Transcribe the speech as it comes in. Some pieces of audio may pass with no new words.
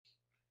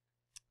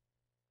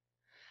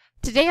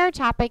Today our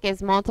topic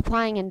is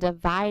multiplying and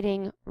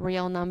dividing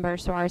real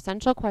numbers. So our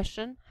essential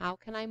question, how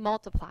can I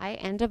multiply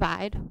and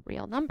divide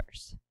real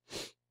numbers?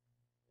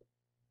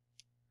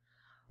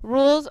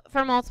 Rules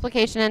for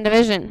multiplication and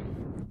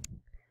division.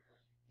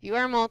 If you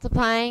are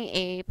multiplying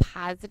a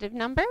positive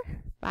number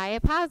by a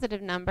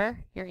positive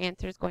number, your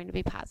answer is going to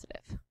be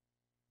positive.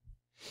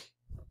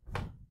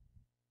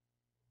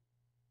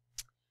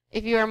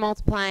 If you are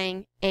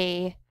multiplying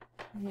a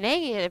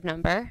negative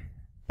number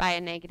by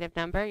a negative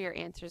number, your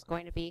answer is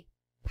going to be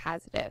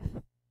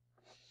positive.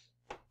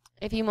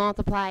 If you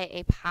multiply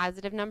a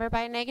positive number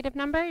by a negative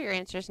number, your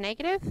answer is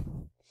negative.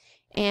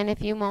 And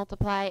if you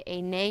multiply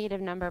a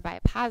negative number by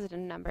a positive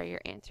number,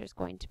 your answer is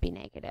going to be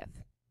negative.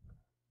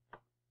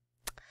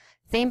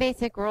 Same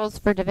basic rules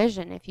for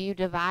division. If you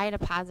divide a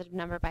positive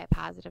number by a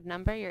positive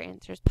number, your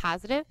answer is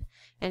positive.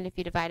 And if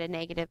you divide a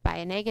negative by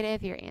a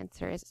negative, your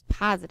answer is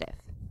positive.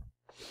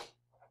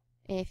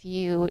 If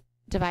you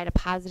divide a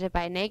positive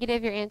by a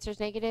negative, your answer is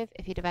negative.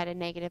 If you divide a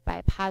negative by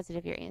a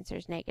positive, your answer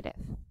is negative.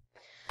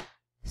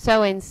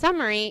 So in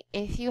summary,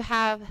 if you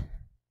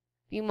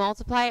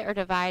multiply or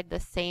divide the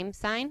same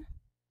sign,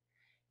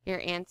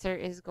 your answer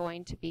is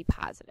going to be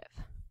positive.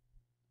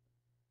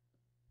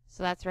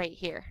 So that's right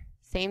here.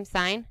 Same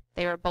sign,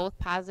 they were both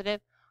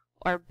positive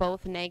or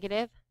both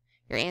negative,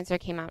 your answer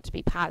came out to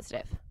be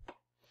positive.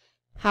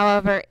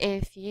 However,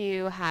 if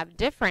you have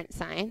different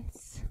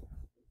signs,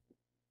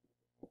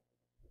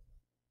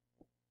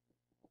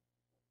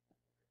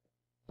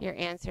 your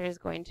answer is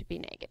going to be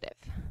negative.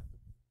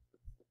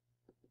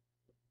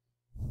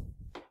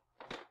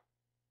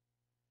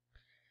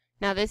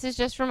 Now this is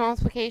just for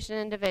multiplication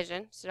and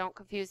division, so don't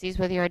confuse these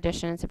with your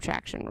addition and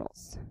subtraction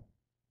rules.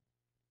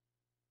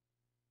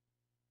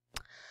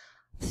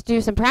 Let's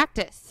do some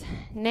practice.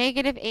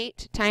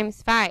 -8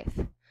 times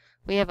 5.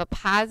 We have a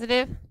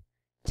positive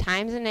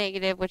times a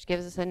negative, which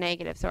gives us a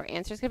negative. So our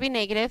answer is going to be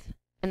negative,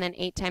 and then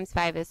 8 times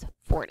 5 is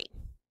 40.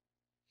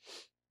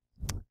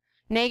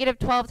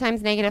 -12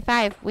 times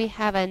 -5. We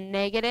have a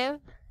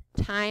negative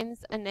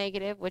times a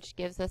negative, which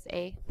gives us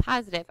a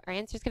positive. Our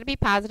answer is going to be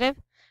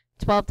positive.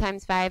 12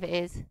 times 5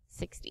 is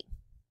 60.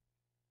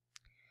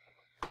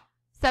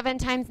 7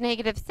 times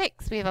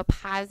 -6. We have a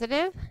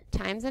positive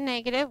times a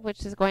negative,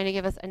 which is going to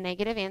give us a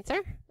negative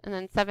answer. And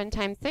then 7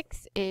 times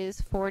 6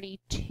 is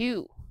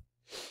 42.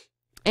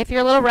 If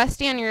you're a little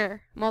rusty on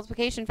your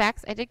multiplication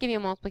facts, I did give you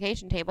a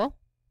multiplication table.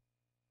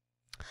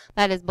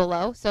 That is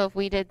below. So if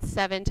we did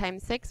 7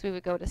 times 6, we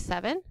would go to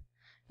 7.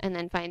 And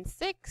then find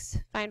 6,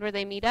 find where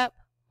they meet up,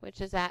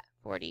 which is at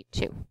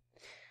 42.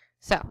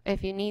 So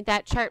if you need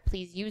that chart,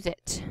 please use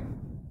it.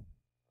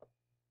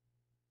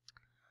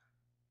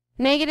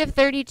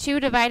 -32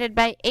 divided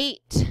by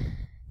 8.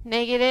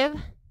 Negative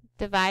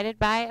divided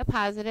by a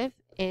positive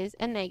is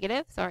a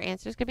negative, so our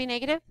answer is going to be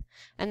negative.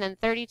 And then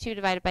 32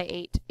 divided by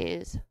 8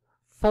 is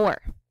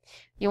 4.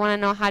 You want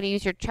to know how to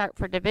use your chart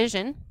for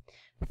division.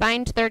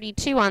 Find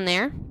 32 on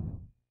there.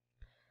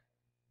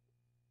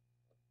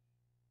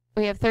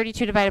 We have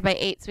 32 divided by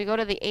 8, so we go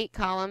to the 8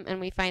 column and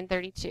we find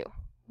 32.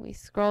 We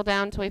scroll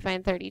down until we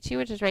find 32,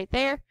 which is right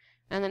there,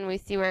 and then we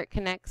see where it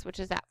connects, which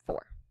is at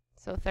 4.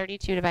 So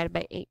 32 divided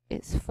by 8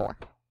 is 4.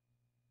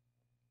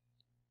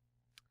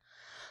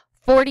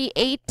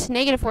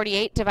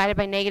 -48 divided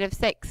by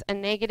 -6. A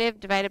negative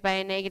divided by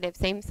a negative,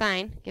 same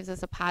sign, gives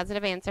us a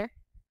positive answer.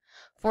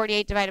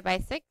 48 divided by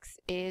 6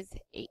 is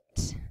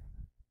 8.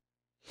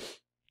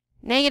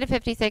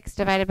 -56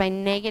 divided by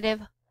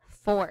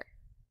 -4.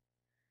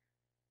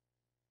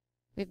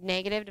 We have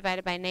negative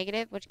divided by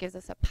negative, which gives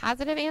us a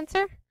positive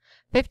answer.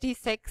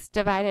 56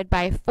 divided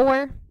by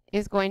 4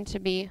 is going to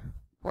be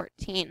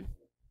 14.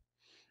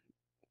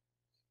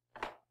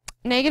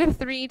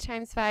 -3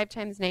 times 5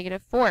 times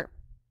 -4.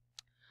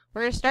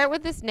 We're going to start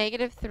with this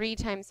 -3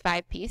 times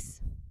 5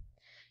 piece.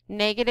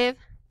 Negative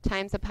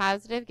times a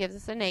positive gives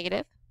us a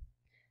negative.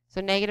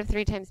 So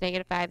 -3 times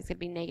 -5 is going to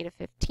be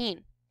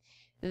 -15.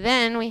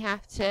 Then we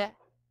have to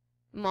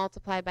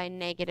multiply by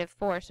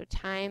 -4. So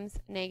times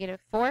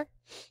 -4.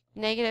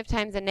 Negative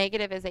times a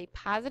negative is a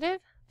positive.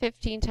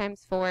 15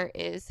 times 4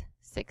 is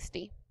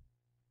 60.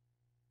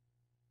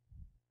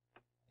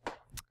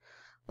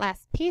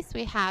 Last piece,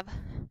 we have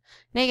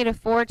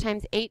 -4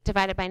 times 8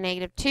 divided by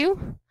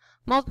 -2.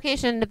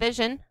 Multiplication and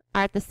division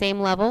are at the same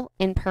level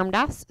in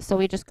PERMDAS, so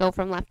we just go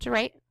from left to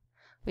right.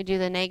 We do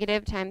the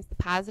negative times the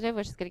positive,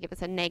 which is going to give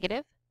us a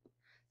negative.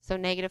 So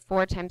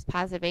 -4 times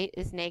 +8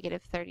 is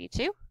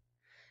 -32.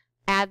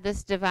 Add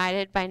this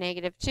divided by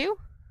 -2.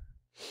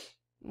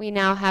 We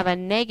now have a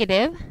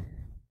negative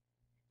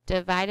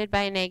divided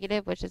by a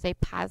negative, which is a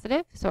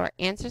positive. So our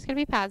answer is going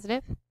to be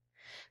positive.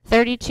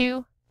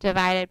 32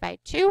 divided by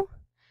 2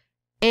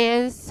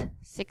 is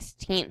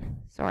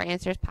 16. So our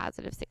answer is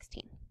positive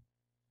 16.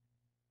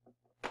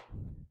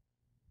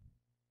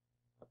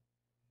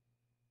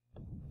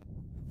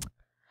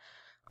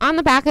 On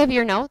the back of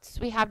your notes,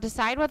 we have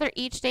decide whether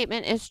each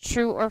statement is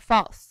true or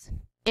false.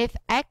 If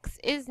x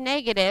is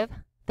negative,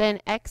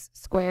 then x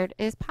squared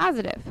is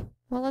positive.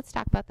 Well, let's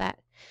talk about that.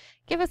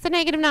 Give us a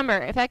negative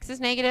number. If x is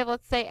negative,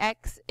 let's say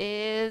x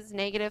is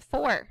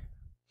 -4.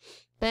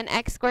 then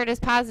x squared is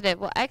positive.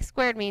 Well, x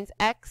squared means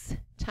x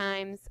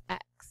times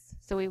x.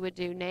 So we would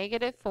do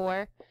negative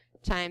 4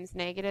 times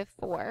negative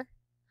 4.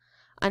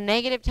 A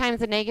negative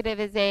times a negative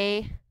is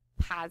a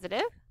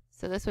positive.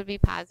 So this would be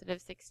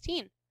positive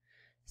 16.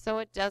 So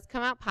it does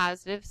come out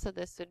positive, so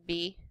this would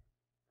be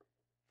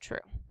true.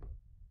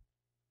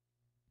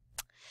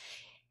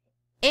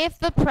 If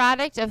the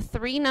product of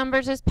 3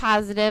 numbers is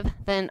positive,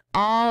 then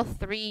all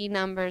 3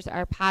 numbers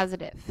are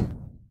positive.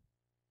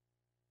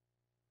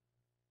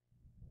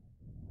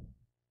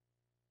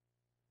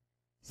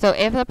 So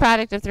if the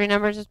product of 3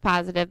 numbers is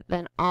positive,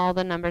 then all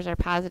the numbers are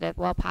positive.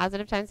 Well,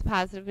 positive times a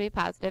positive would be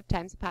positive,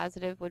 times a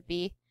positive would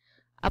be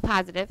a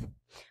positive.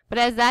 But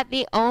is that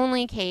the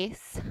only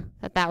case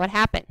that that would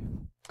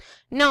happen?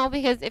 No,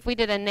 because if we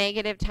did a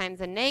negative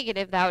times a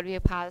negative, that would be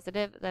a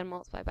positive, then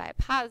multiply by a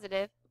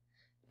positive,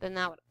 then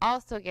that would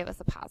also give us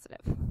a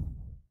positive.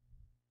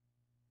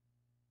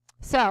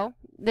 So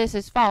this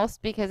is false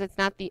because it's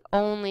not the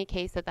only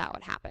case that that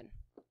would happen.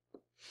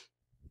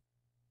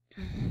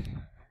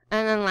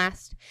 And then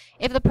last,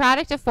 if the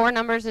product of 4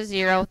 numbers is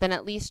 0, then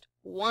at least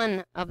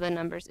one of the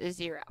numbers is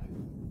 0.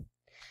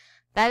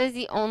 That is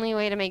the only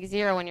way to make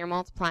 0 when you're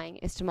multiplying,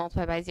 is to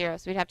multiply by 0.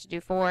 So we'd have to do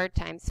 4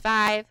 times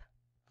 5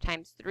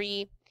 times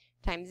 3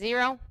 times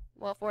 0.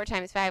 Well, 4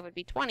 times 5 would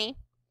be 20,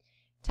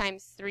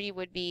 times 3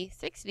 would be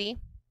 60,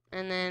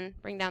 and then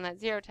bring down that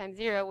 0 times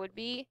 0 would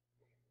be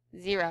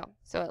 0.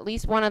 So at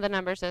least one of the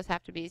numbers does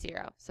have to be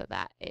 0. So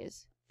that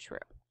is true.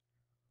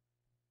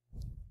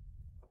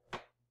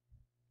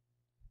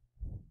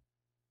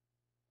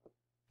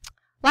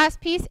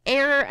 Last piece,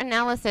 error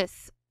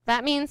analysis.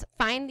 That means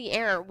find the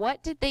error.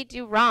 What did they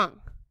do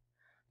wrong?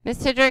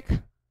 Ms.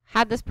 Tidrick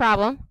had this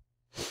problem,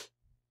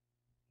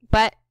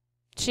 but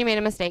she made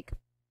a mistake.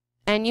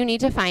 And you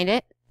need to find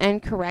it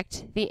and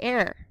correct the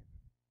error.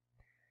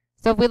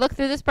 So if we look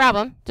through this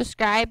problem,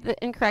 describe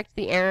and correct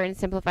the error and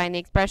simplifying the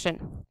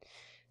expression.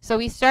 So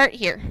we start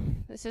here.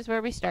 This is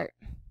where we start.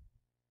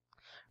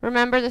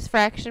 Remember, this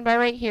fraction by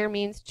right here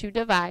means to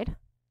divide.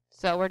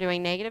 So we're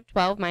doing negative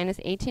 12 minus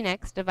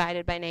 18x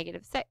divided by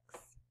negative 6.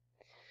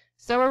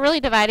 So we're really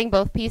dividing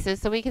both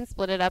pieces, so we can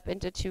split it up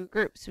into 2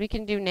 groups. We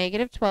can do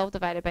negative 12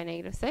 divided by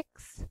negative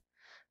 6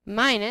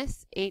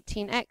 minus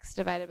 18x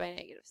divided by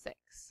negative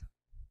 6.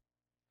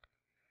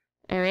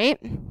 All right,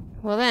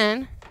 well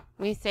then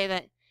we say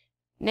that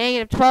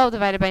negative 12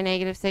 divided by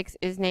negative 6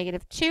 is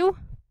negative 2.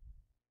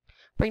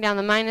 Bring down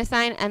the minus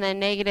sign, and then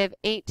negative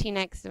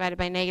 18x divided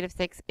by negative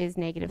 6 is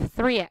negative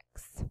 3x.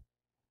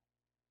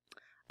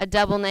 A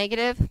double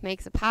negative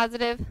makes a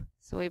positive,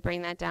 so we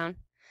bring that down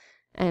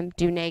and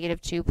do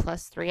negative 2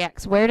 plus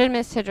 3x. Where did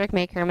Ms. Tidrick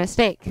make her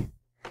mistake?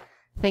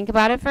 Think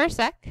about it for a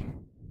sec.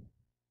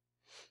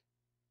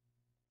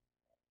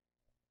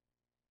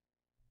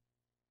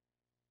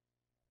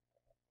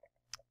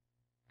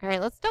 All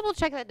right, let's double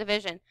check that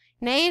division.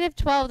 Negative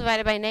 12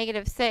 divided by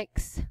negative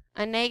 6.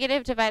 A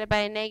negative divided by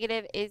a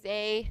negative is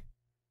a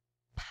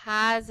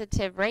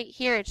positive. Right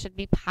here it should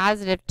be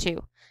positive 2,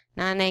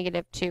 not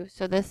negative 2.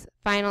 So this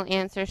final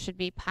answer should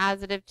be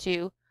positive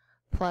 2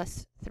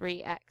 plus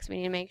 3x. We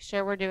need to make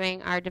sure we're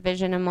doing our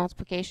division and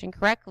multiplication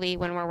correctly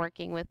when we're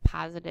working with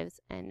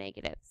positives and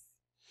negatives.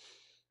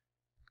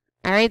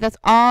 All right, that's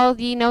all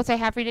the notes I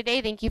have for you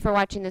today. Thank you for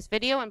watching this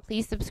video, and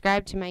please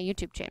subscribe to my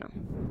YouTube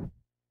channel.